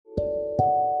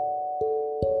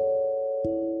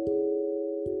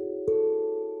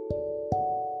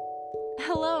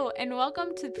and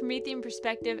welcome to the Promethean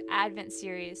Perspective Advent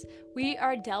Series. We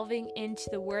are delving into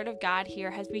the Word of God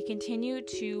here as we continue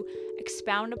to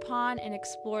expound upon and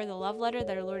explore the love letter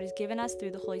that our Lord has given us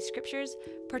through the Holy Scriptures,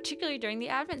 particularly during the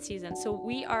Advent season. So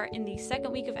we are in the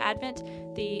second week of Advent,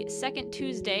 the second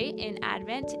Tuesday in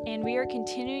Advent, and we are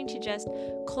continuing to just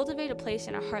cultivate a place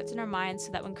in our hearts and our minds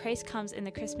so that when Christ comes in the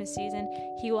Christmas season,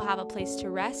 He will have a place to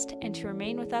rest and to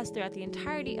remain with us throughout the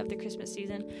entirety of the Christmas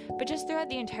season, but just throughout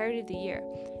the entirety of the year.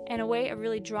 And a way of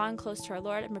really drawing close to our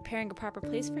Lord and preparing a proper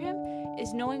place for Him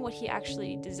is knowing what He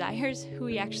actually desires, who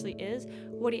He actually is,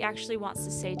 what He actually wants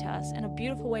to say to us. And a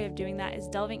beautiful way of doing that is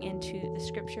delving into the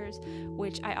Scriptures,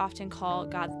 which I often call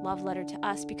God's love letter to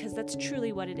us, because that's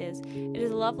truly what it is. It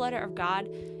is a love letter of God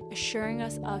assuring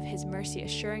us of His mercy,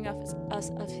 assuring us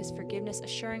of His forgiveness,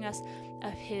 assuring us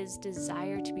of His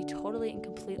desire to be totally and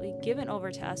completely given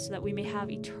over to us so that we may have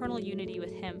eternal unity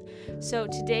with Him. So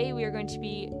today we are going to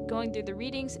be going through the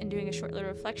readings and doing a short little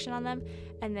reflection on them,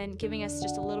 and then giving us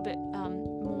just a little bit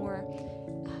more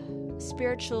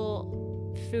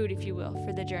spiritual food, if you will,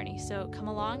 for the journey. So come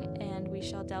along and we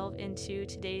shall delve into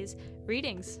today's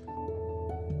readings.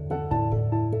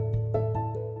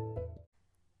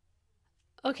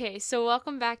 Okay, so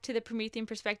welcome back to the Promethean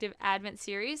Perspective Advent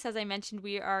Series. As I mentioned,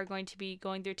 we are going to be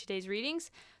going through today's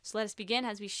readings. So let us begin,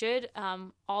 as we should,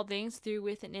 all things through,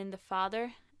 with, and in the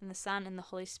Father, and the Son, and the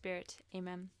Holy Spirit.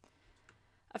 Amen.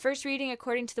 A first reading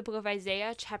according to the book of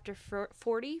Isaiah, chapter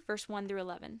 40, verse 1 through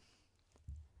 11.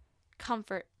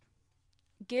 Comfort.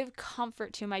 Give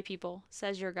comfort to my people,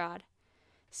 says your God.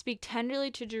 Speak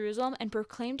tenderly to Jerusalem and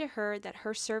proclaim to her that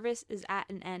her service is at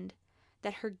an end,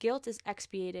 that her guilt is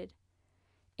expiated.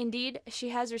 Indeed, she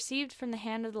has received from the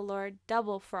hand of the Lord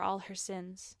double for all her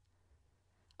sins.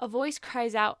 A voice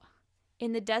cries out,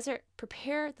 in the desert,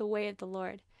 prepare the way of the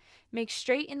Lord. Make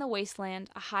straight in the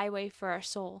wasteland a highway for our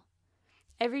soul.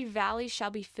 Every valley shall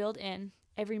be filled in,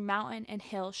 every mountain and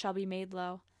hill shall be made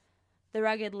low. The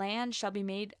rugged land shall be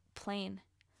made plain,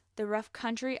 the rough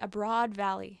country a broad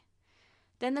valley.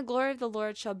 Then the glory of the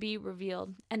Lord shall be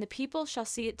revealed, and the people shall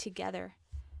see it together.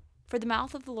 For the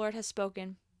mouth of the Lord has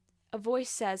spoken. A voice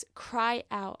says, cry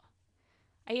out.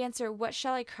 I answer, what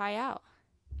shall I cry out?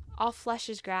 All flesh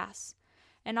is grass,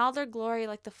 and all their glory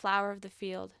like the flower of the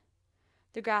field.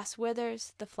 The grass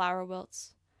withers, the flower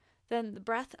wilts. Then the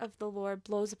breath of the Lord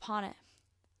blows upon it.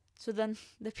 So then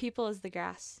the people is the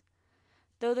grass.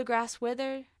 Though the grass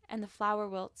wither and the flower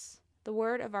wilts, the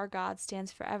word of our God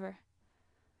stands forever.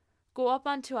 Go up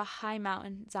unto a high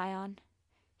mountain, Zion,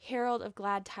 herald of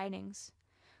glad tidings.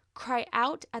 Cry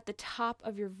out at the top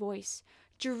of your voice,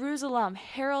 Jerusalem,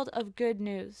 herald of good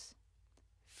news.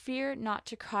 Fear not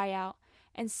to cry out,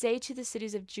 and say to the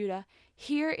cities of Judah,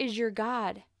 here is your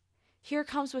God. Here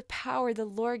comes with power the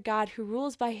Lord God, who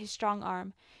rules by His strong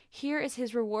arm. Here is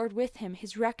His reward with Him,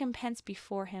 His recompense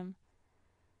before Him.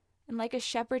 And like a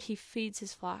shepherd He feeds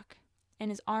His flock. In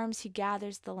His arms He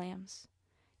gathers the lambs,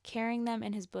 carrying them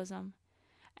in His bosom,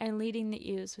 and leading the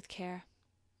ewes with care.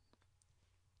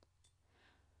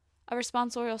 A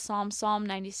responsorial psalm, Psalm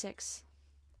 96.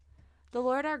 The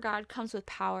Lord our God comes with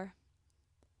power.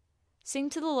 Sing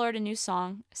to the Lord a new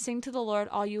song. Sing to the Lord,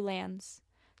 all you lands.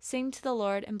 Sing to the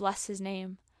Lord and bless His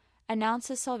name. Announce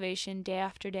His salvation day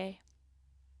after day.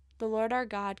 The Lord our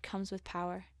God comes with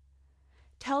power.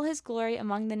 Tell His glory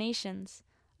among the nations,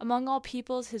 among all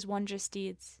peoples His wondrous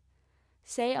deeds.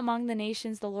 Say among the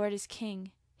nations, the Lord is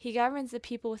King. He governs the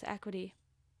people with equity.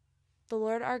 The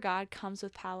Lord our God comes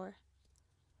with power.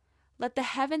 Let the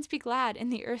heavens be glad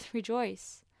and the earth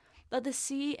rejoice. Let the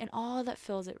sea and all that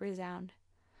fills it resound.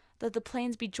 Let the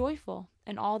plains be joyful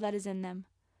and all that is in them.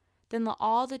 Then let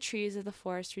all the trees of the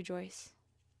forest rejoice.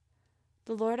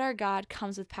 The Lord our God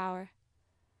comes with power.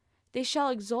 They shall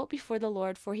exult before the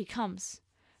Lord, for He comes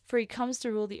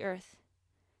to rule the earth.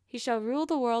 He shall rule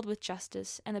the world with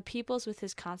justice, and the peoples with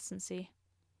His constancy.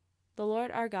 The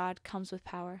Lord our God comes with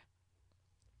power.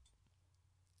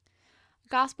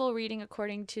 Gospel reading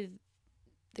according to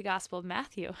the Gospel of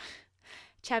Matthew,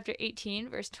 chapter 18,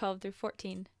 verse 12 through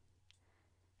 14.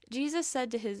 Jesus said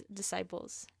to His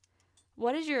disciples,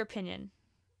 what is your opinion?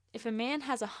 If a man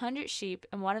has 100 sheep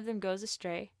and one of them goes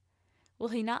astray, will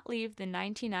he not leave the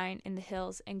 99 in the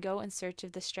hills and go in search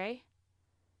of the stray?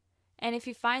 And if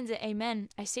he finds it, amen,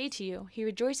 I say to you, he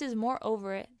rejoices more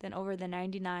over it than over the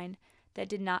 99 that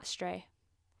did not stray.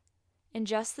 In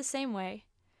just the same way,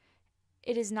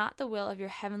 it is not the will of your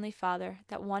heavenly Father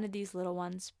that one of these little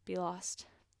ones be lost.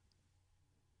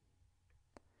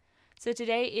 So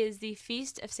today is the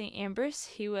feast of St. Ambrose.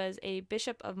 He was a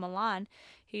bishop of Milan.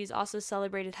 He's also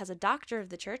celebrated as a doctor of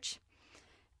the church.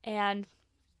 And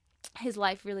his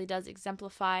life really does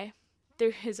exemplify through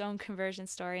his own conversion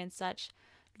story and such,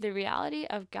 the reality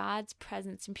of God's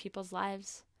presence in people's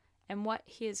lives and what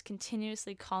he is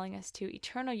continuously calling us to: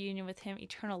 eternal union with him,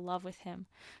 eternal love with him.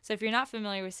 So if you're not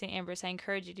familiar with St. Ambrose, I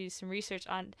encourage you to do some research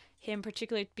on him,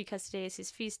 particularly because today is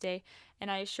his feast day, and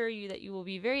I assure you that you will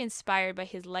be very inspired by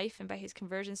his life and by his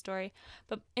conversion story,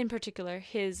 but in particular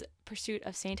his pursuit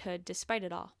of sainthood despite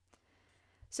it all.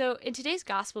 So in today's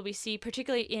gospel, we see,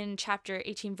 particularly in chapter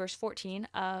 18, verse 14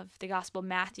 of the Gospel of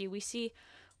Matthew, we see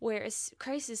where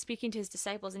Christ is speaking to his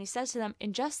disciples, and he says to them,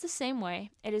 "In just the same way,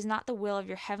 it is not the will of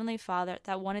your heavenly Father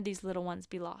that one of these little ones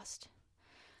be lost."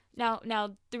 Now,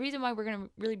 the reason why we're going to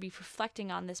really be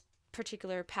reflecting on this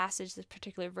particular passage, this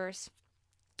particular verse,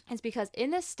 is because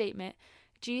in this statement,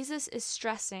 Jesus is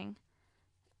stressing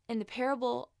in the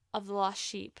parable of the lost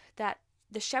sheep that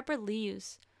the shepherd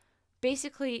leaves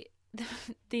basically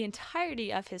the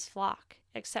entirety of his flock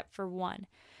except for one,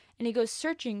 and he goes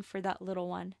searching for that little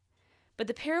one. But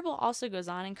the parable also goes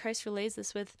on, and Christ relays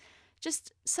this with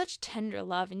just such tender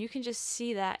love, and you can just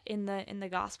see that in the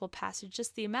gospel passage,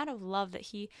 just the amount of love that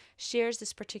he shares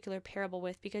this particular parable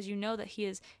with, because you know that he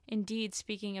is indeed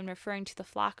speaking and referring to the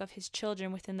flock of his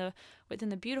children within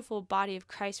the beautiful body of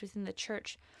Christ, within the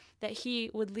church, that he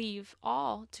would leave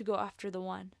all to go after the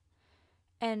one.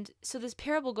 And so this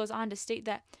parable goes on to state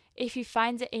that if he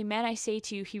finds it, amen, I say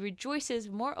to you, he rejoices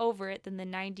more over it than the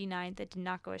 99 that did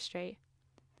not go astray.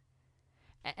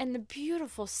 And the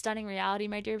beautiful, stunning reality,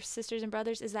 my dear sisters and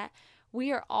brothers, is that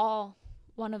we are all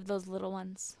one of those little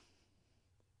ones.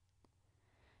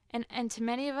 And to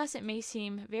many of us, it may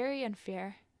seem very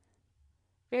unfair,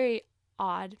 very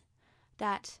odd,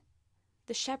 that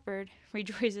the shepherd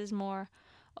rejoices more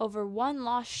over one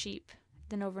lost sheep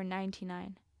than over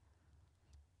 99.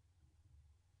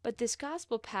 But this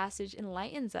gospel passage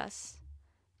enlightens us,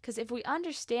 because if we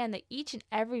understand that each and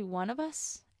every one of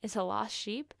us is a lost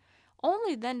sheep,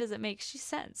 only then does it make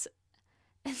sense.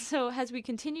 And so as we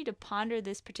continue to ponder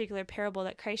this particular parable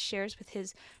that Christ shares with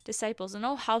his disciples, and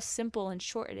oh, how simple and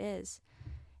short it is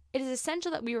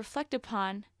essential that we reflect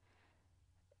upon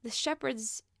the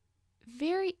shepherd's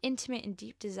very intimate and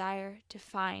deep desire to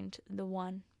find the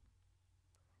one.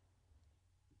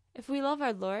 If we love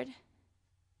our Lord,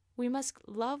 we must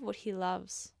love what he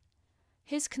loves.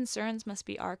 His concerns must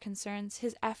be our concerns.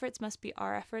 His efforts must be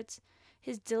our efforts.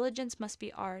 His diligence must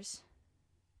be ours.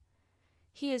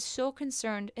 He is so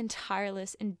concerned and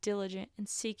tireless and diligent in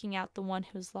seeking out the one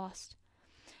who is lost.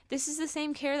 This is the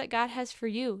same care that God has for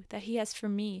you, that he has for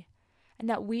me, and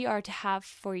that we are to have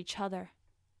for each other.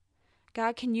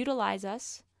 God can utilize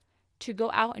us to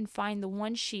go out and find the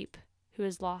one sheep who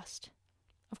is lost.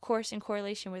 Of course, in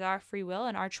correlation with our free will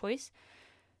and our choice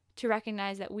to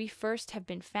recognize that we first have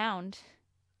been found,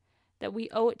 that we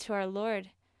owe it to our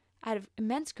Lord out of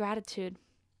immense gratitude,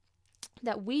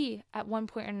 that we, at one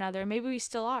point or another, maybe we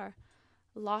still are,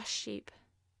 lost sheep,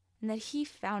 and that he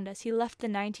found us. He left the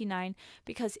 99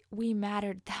 because we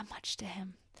mattered that much to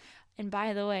him. And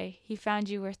by the way, he found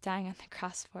you worth dying on the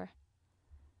cross for.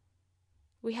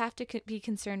 We have to be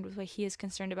concerned with what he is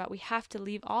concerned about. We have to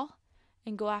leave all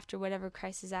and go after whatever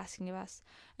Christ is asking of us.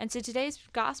 And so today's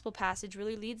gospel passage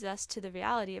really leads us to the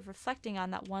reality of reflecting on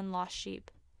that one lost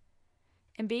sheep.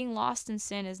 And being lost in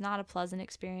sin is not a pleasant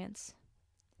experience.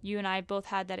 You and I both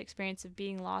had that experience of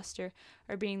being lost or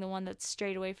being the one that's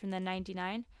strayed away from the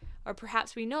 99, or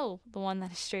perhaps we know the one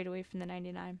that is strayed away from the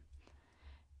 99.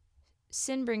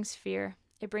 Sin brings fear,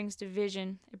 it brings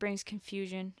division, it brings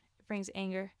confusion, it brings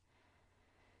anger.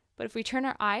 But if we turn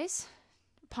our eyes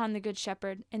upon the Good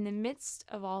Shepherd, in the midst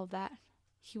of all of that,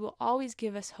 he will always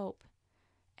give us hope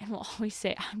and will always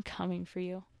say, I'm coming for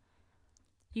you.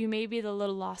 You may be the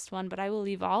little lost one, but I will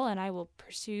leave all and I will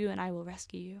pursue you and I will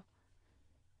rescue you.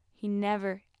 He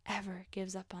never, ever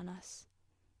gives up on us.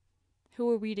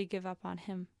 Who are we to give up on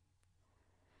him?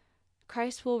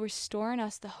 Christ will restore in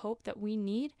us the hope that we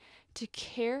need to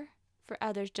care for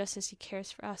others just as he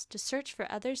cares for us, to search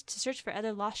for others, to search for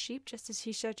other lost sheep just as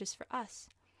he searches for us.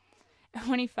 And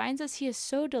when he finds us, he is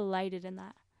so delighted in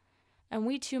that. And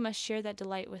we too must share that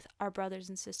delight with our brothers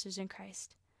and sisters in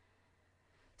Christ.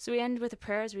 So we end with a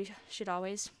prayer, as we should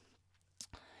always.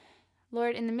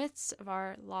 Lord, in the midst of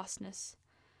our lostness,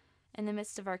 in the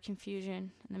midst of our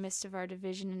confusion, in the midst of our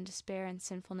division and despair and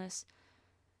sinfulness,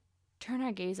 turn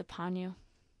our gaze upon you.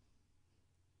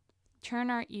 Turn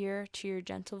our ear to your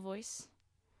gentle voice.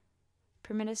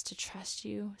 Permit us to trust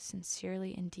you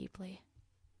sincerely and deeply.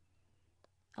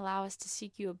 Allow us to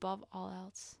seek you above all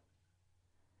else.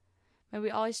 May we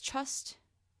always trust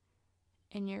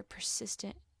in your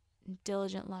persistent and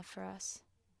diligent love for us,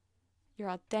 your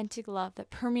authentic love that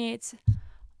permeates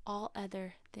all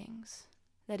other things,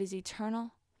 that is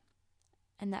eternal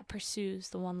and that pursues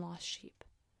the one lost sheep.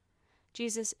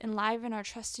 Jesus, enliven our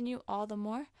trust in you all the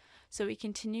more so we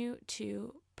continue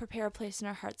to prepare a place in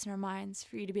our hearts and our minds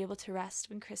for you to be able to rest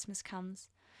when Christmas comes,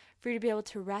 for you to be able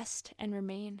to rest and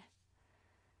remain.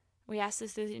 We ask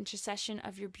this through the intercession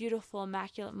of your beautiful,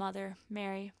 immaculate mother,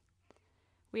 Mary.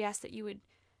 We ask that you would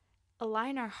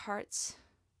align our hearts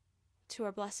to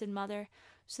our Blessed Mother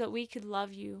so that we could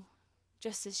love you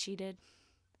just as she did,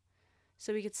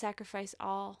 so we could sacrifice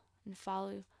all and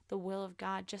follow the will of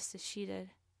God just as she did.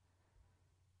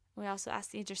 We also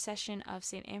ask the intercession of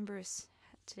St. Ambrose,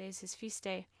 today is his feast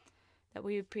day, that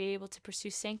we would be able to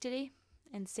pursue sanctity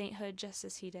and sainthood just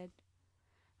as he did.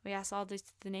 We ask all this in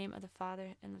the name of the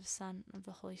Father, and of the Son, and of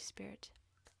the Holy Spirit.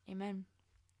 Amen.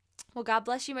 Well, God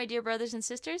bless you, my dear brothers and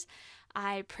sisters.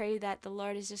 I pray that the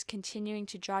Lord is just continuing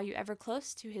to draw you ever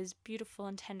close to his beautiful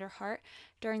and tender heart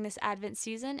during this Advent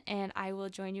season, and I will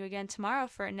join you again tomorrow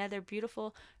for another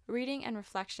beautiful reading and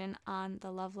reflection on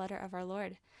the love letter of our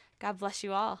Lord. God bless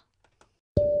you all.